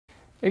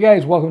Hey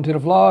guys, welcome to the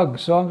vlog.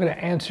 So I'm going to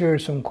answer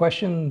some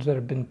questions that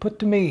have been put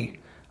to me.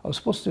 I was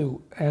supposed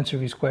to answer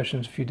these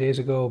questions a few days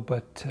ago,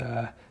 but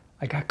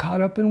I got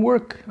caught up in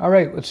work. All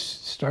right, let's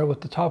start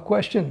with the top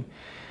question.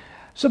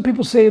 Some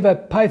people say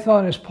that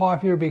Python is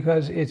popular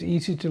because it's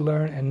easy to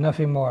learn and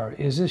nothing more.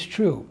 Is this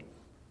true?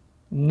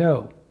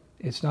 No,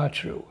 it's not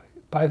true.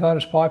 Python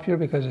is popular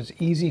because it's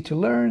easy to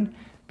learn,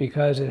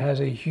 because it has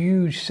a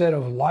huge set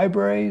of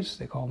libraries,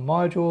 they call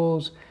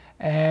modules,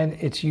 and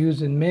it's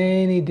used in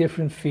many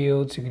different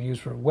fields. You can use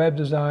it for web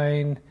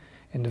design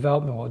and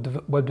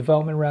development, web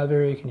development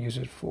rather. You can use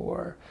it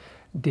for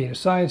data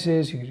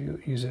sciences. You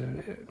can use it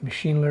in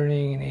machine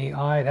learning and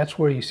AI. That's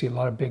where you see a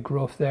lot of big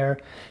growth there.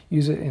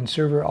 Use it in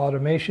server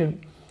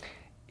automation.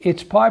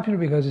 It's popular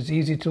because it's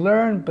easy to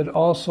learn, but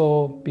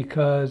also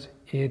because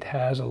it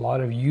has a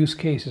lot of use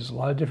cases, a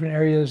lot of different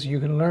areas you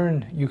can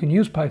learn. You can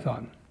use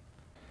Python.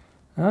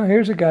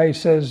 Here's a guy who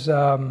says,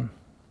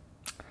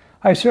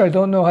 hi, sir, I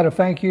don't know how to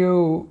thank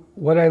you.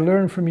 What I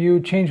learned from you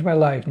changed my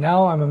life.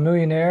 Now I'm a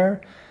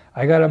millionaire.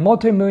 I got a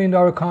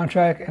multi-million-dollar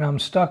contract and I'm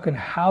stuck on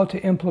how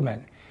to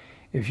implement.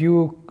 If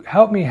you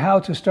help me how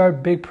to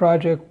start big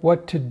project,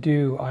 what to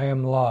do, I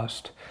am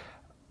lost.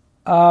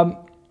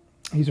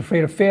 He's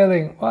afraid of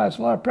failing. Well, it's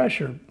a lot of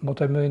pressure.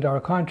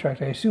 Multi-million-dollar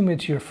contract. I assume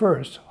it's your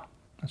first.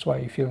 That's why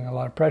you're feeling a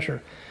lot of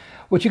pressure.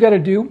 What you got to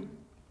do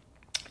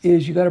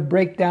is you got to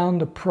break down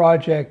the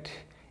project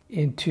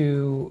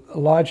into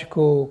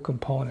logical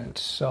components.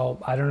 So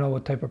I don't know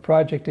what type of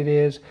project it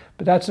is,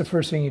 but that's the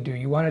first thing you do.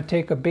 You want to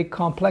take a big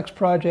complex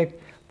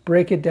project,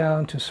 break it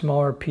down to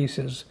smaller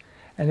pieces.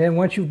 And then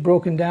once you've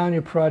broken down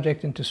your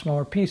project into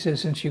smaller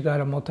pieces, since you got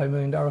a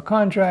multi-million-dollar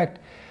contract,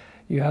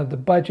 you have the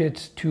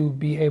budgets to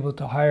be able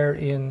to hire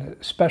in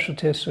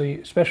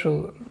specialists,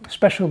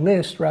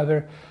 specialists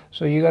rather.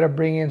 So you got to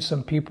bring in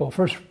some people.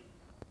 First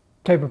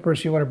type of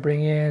person you want to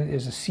bring in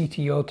is a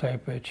CTO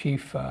type, a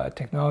chief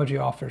technology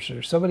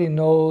officer. Somebody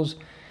knows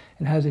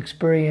and has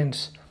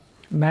experience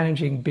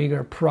managing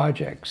bigger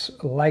projects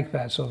like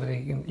that, so that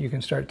you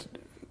can start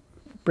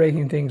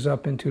breaking things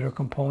up into their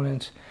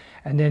components,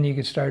 and then you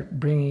can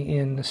start bringing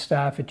in the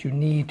staff that you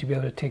need to be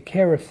able to take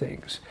care of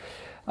things.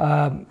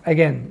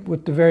 Again,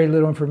 with the very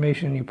little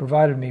information you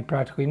provided me,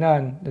 practically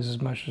none, this is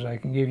as much as I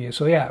can give you.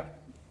 So yeah,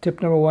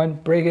 tip number one,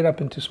 break it up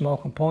into small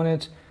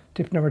components.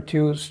 Tip number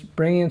two is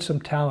bring in some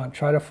talent.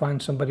 Try to find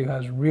somebody who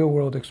has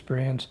real-world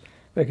experience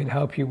that can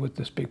help you with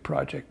this big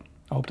project.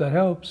 I hope that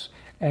helps,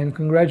 and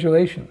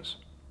congratulations.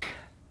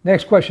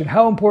 Next question,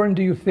 how important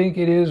do you think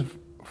it is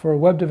for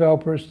web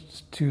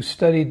developers to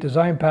study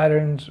design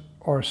patterns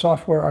or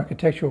software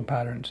architectural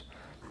patterns?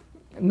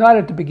 Not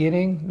at the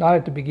beginning,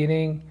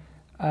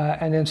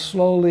 and then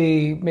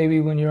slowly, maybe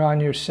when you're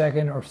on your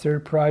second or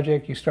third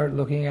project, you start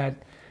looking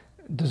at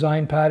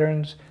design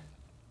patterns.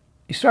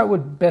 You start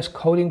with best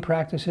coding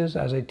practices,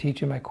 as I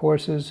teach in my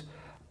courses,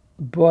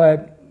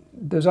 but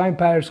design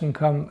patterns can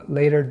come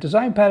later.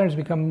 Design patterns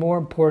become more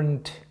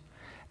important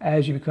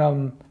as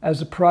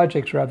the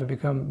projects rather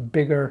become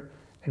bigger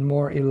and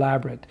more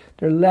elaborate.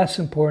 They're less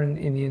important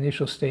in the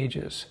initial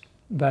stages,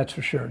 that's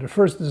for sure. The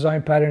first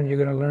design pattern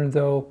you're going to learn,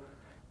 though,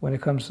 when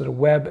it comes to the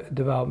web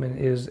development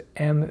is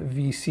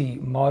MVC,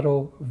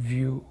 Model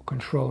View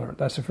Controller.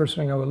 That's the first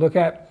thing I would look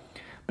at.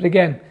 But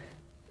again,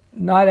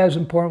 not as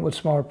important with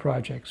smaller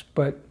projects,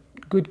 but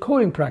good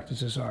coding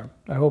practices are.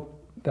 I hope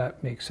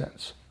that makes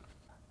sense.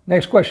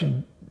 Next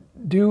question.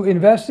 Do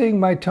investing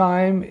my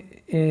time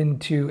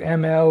into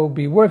ML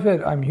be worth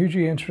it? I'm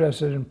hugely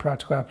interested in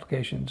practical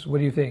applications. What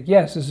do you think?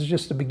 Yes, this is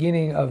just the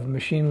beginning of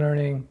machine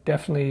learning.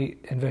 Definitely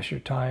invest your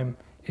time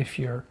if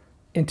you're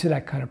into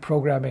that kind of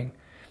programming.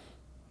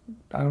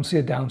 I don't see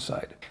a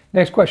downside.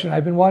 Next question.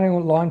 I've been wanting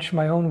to launch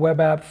my own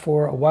web app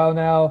for a while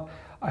now.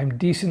 I'm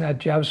decent at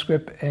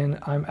JavaScript and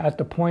I'm at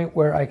the point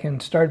where I can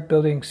start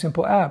building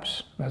simple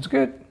apps. That's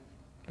good.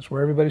 That's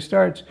where everybody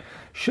starts.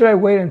 Should I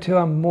wait until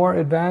I'm more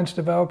advanced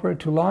developer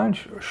to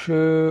launch,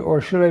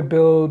 or should I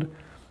build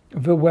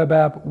the web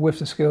app with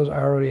the skills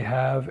I already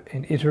have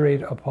and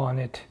iterate upon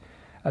it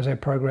as I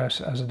progress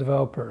as a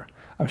developer?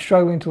 I'm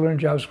struggling to learn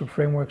JavaScript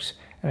frameworks,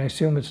 and I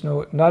assume it's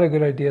not a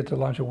good idea to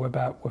launch a web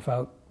app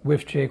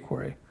with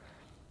jQuery.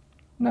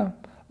 No,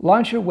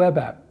 launch your web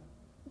app.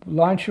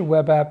 Launch your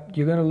web app.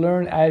 You're going to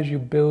learn as you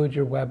build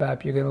your web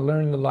app. You're going to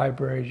learn the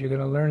libraries. You're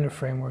going to learn the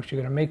frameworks. You're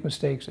going to make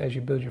mistakes as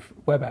you build your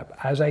web app.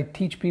 As I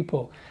teach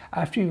people,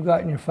 after you've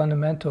gotten your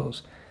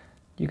fundamentals,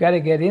 you got to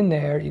get in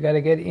there. You got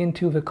to get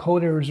into the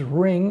coder's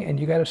ring,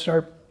 and you got to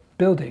start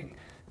building.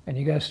 And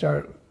you got to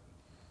start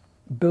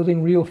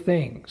building real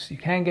things. You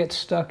can't get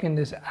stuck in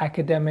this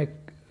academic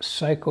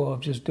cycle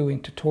of just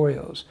doing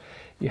tutorials.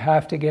 You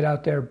have to get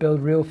out there, build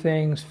real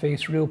things,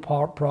 face real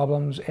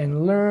problems,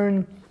 and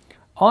learn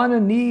on a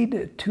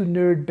need to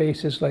nerd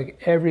basis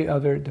like every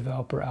other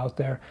developer out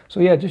there.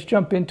 So yeah, just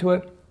jump into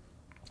it.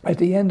 At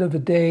the end of the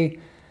day,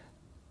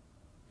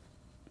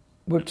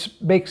 what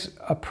makes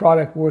a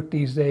product work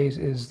these days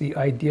is the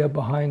idea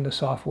behind the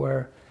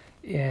software,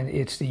 and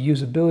it's the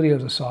usability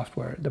of the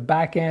software. The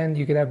back end,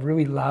 you could have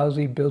really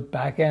lousy built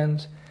back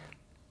ends,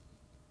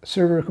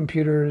 server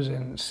computers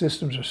and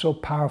systems are so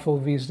powerful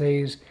these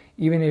days,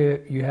 even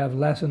if you have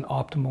less than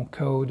optimal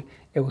code,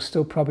 it will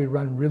still probably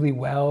run really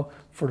well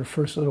for the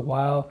first little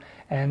while.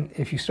 And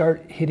if you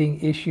start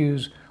hitting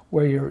issues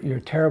where your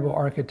terrible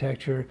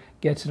architecture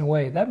gets in the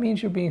way, that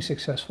means you're being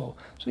successful.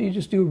 So you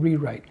just do a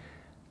rewrite.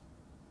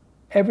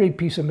 Every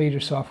piece of major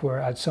software,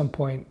 at some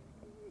point,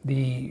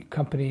 the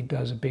company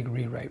does a big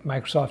rewrite.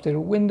 Microsoft did it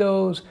with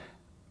Windows,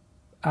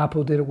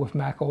 Apple did it with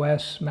Mac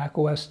OS. Mac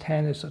OS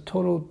 10 is a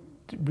total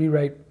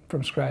rewrite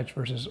from scratch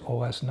versus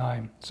OS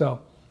 9.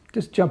 So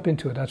just jump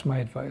into it. That's my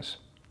advice.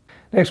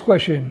 Next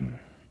question.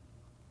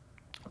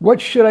 What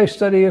should I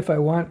study if I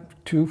want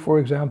to, for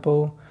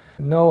example,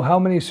 know how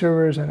many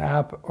servers an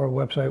app or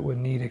website would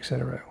need,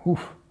 etc.?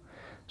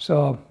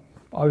 So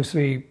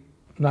obviously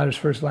not his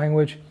first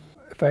language.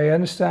 If I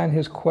understand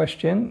his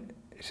question,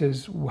 it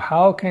says,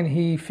 how can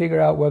he figure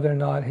out whether or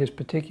not his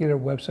particular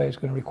website is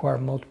going to require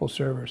multiple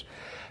servers?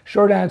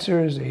 Short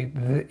answer is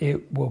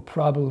it will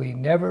probably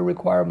never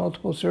require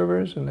multiple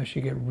servers unless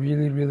you get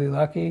really, really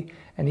lucky.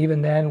 And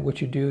even then,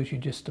 what you do is you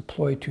just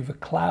deploy to the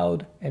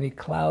cloud. Any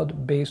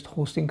cloud-based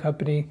hosting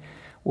company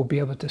will be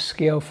able to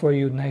scale for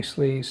you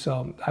nicely.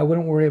 So I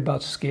wouldn't worry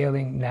about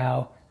scaling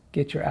now.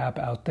 Get your app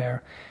out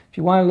there. If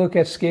you want to look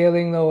at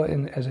scaling, though,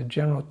 as a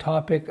general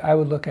topic, I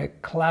would look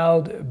at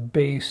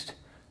cloud-based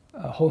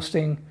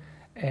hosting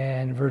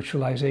and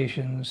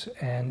virtualizations,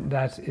 and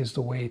that is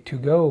the way to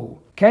go.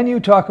 Can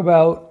you talk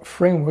about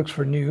frameworks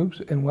for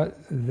noobs and what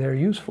they're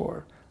used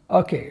for?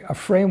 Okay, a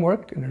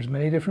framework, and there's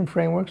many different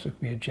frameworks. It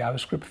could be a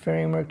JavaScript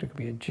framework, it could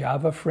be a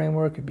Java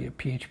framework, it could be a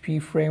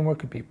PHP framework,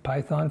 it could be a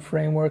Python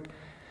framework, it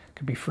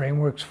could be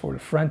frameworks for the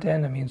front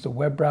end, that means the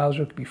web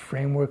browser, it could be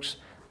frameworks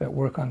that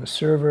work on the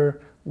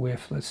server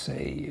with, let's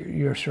say,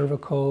 your server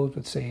code,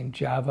 let's say in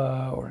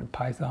Java or in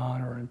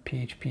Python or in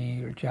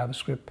PHP or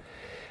JavaScript.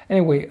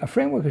 Anyway, a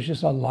framework is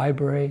just a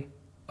library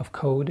of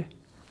code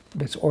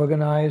that's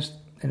organized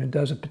and it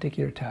does a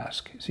particular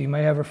task. So you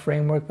might have a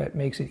framework that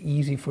makes it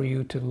easy for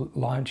you to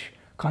launch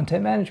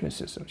content management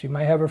systems. You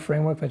might have a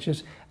framework that's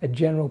just a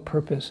general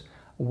purpose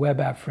web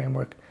app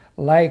framework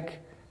like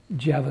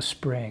Java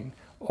Spring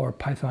or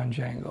Python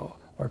Django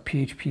or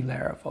PHP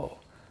Laravel,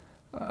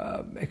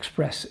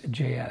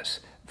 Express.js.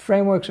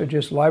 Frameworks are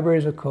just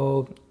libraries of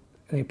code,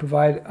 and they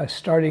provide a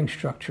starting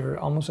structure,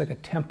 almost like a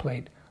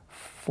template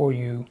for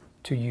you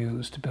to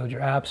use to build your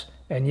apps.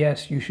 And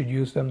yes, you should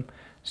use them.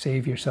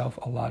 Save yourself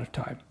a lot of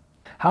time.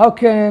 How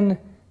can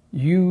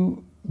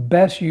you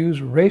best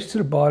use race to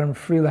the bottom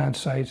freelance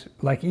sites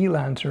like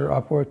Elancer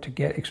or Upwork to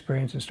get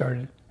experience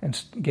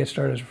and get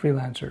started as a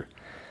freelancer?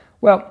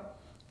 Well,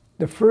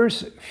 the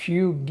first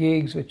few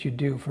gigs that you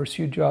do, first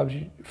few jobs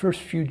you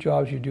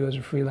do as a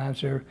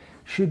freelancer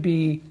should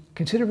be,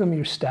 consider them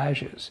your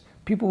stages.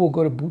 People will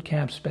go to boot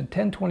camps, spend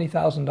 $10,000,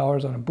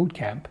 $20,000 on a boot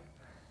camp.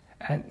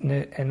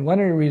 And one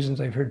of the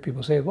reasons I've heard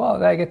people say,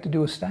 well, I get to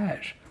do a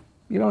stage.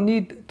 You don't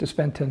need to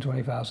spend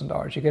 $10,000,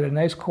 $20,000. You get a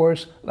nice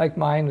course like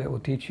mine that will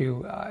teach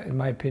you, in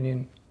my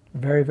opinion,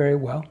 very, very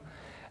well.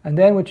 And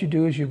then what you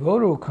do is you go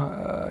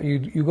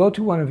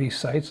to one of these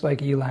sites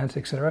like Elance,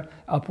 etc.,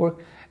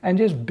 Upwork, and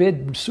just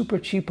bid super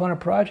cheap on a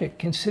project.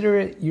 Consider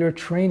it your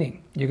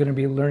training. You're going to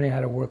be learning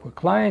how to work with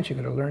clients.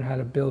 You're going to learn how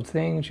to build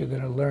things. You're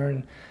going to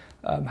learn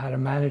how to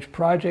manage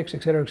projects,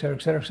 etc., etc.,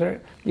 etc., etc.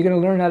 You're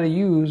going to learn how to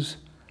use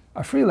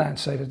a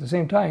freelance site at the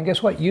same time. And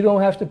guess what? You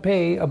don't have to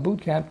pay a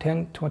boot camp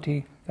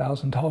 $10,000,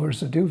 $20,000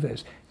 to do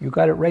this. You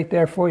got it right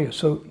there for you.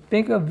 So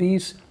think of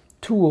these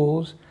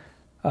tools,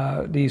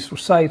 these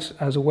sites,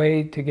 as a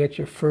way to get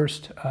your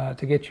first,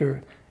 to get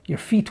your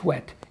feet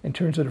wet in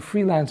terms of the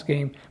freelance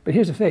game. But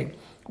here's the thing: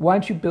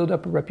 once you build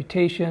up a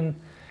reputation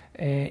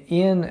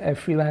in a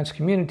freelance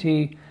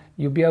community,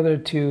 you'll be able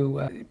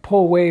to pull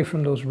away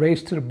from those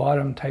race to the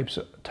bottom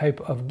type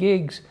of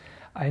gigs.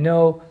 I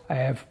know I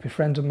have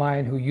friends of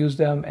mine who use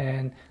them,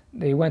 and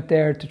they went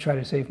there to try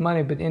to save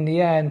money, but in the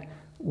end,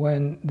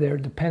 when they're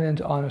dependent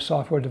on a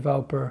software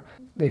developer,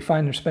 they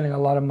find they're spending a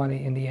lot of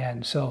money in the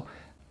end. So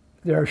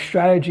there are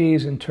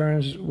strategies in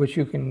terms which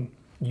you can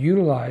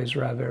utilize,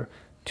 rather,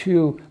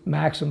 to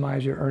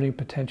maximize your earning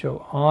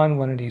potential on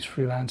one of these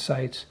freelance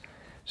sites.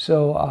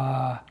 So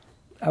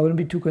I wouldn't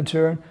be too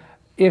concerned.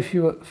 If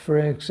you, for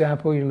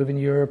example, you live in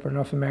Europe or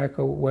North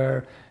America,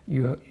 where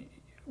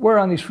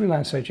on these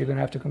freelance sites you're going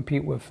to have to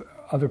compete with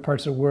other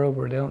parts of the world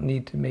where they don't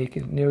need to make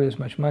nearly as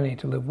much money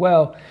to live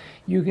well,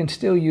 you can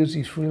still use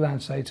these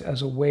freelance sites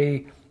as a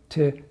way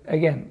to,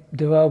 again,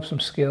 develop some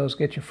skills,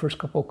 get your first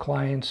couple of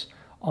clients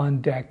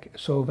on deck,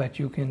 so that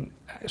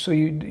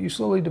you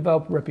slowly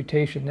develop a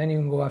reputation. Then you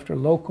can go after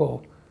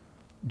local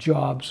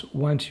jobs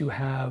once you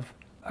have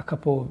a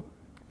couple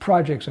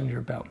projects under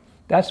your belt.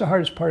 That's the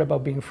hardest part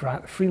about being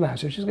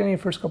freelance. It's just getting your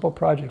first couple of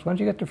projects. Once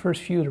you get the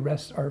first few, the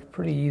rest are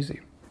pretty easy.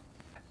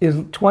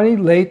 Is 20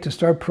 late to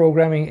start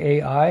programming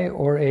AI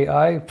or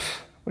AI? What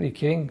are you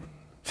kidding?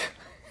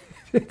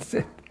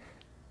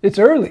 It's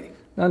early.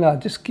 No,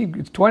 just keep,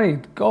 it's 20,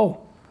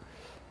 go.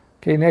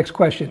 Okay, next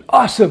question.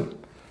 Awesome.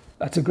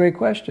 That's a great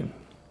question.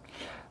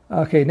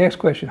 Okay, next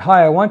question.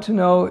 Hi, I want to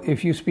know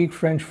if you speak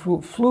French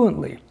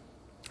fluently.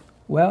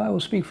 Well, I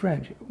will speak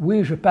French.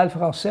 Oui, je parle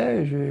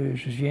français,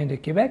 je viens de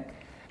Québec,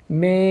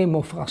 mais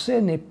mon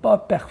français n'est pas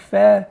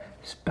parfait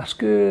parce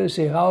que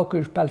c'est rare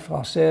que je parle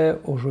français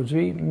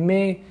aujourd'hui,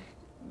 mais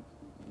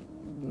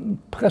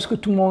presque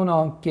tout le monde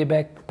en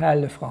Québec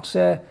parle le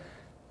français.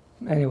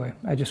 Anyway,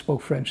 I just spoke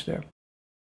French there.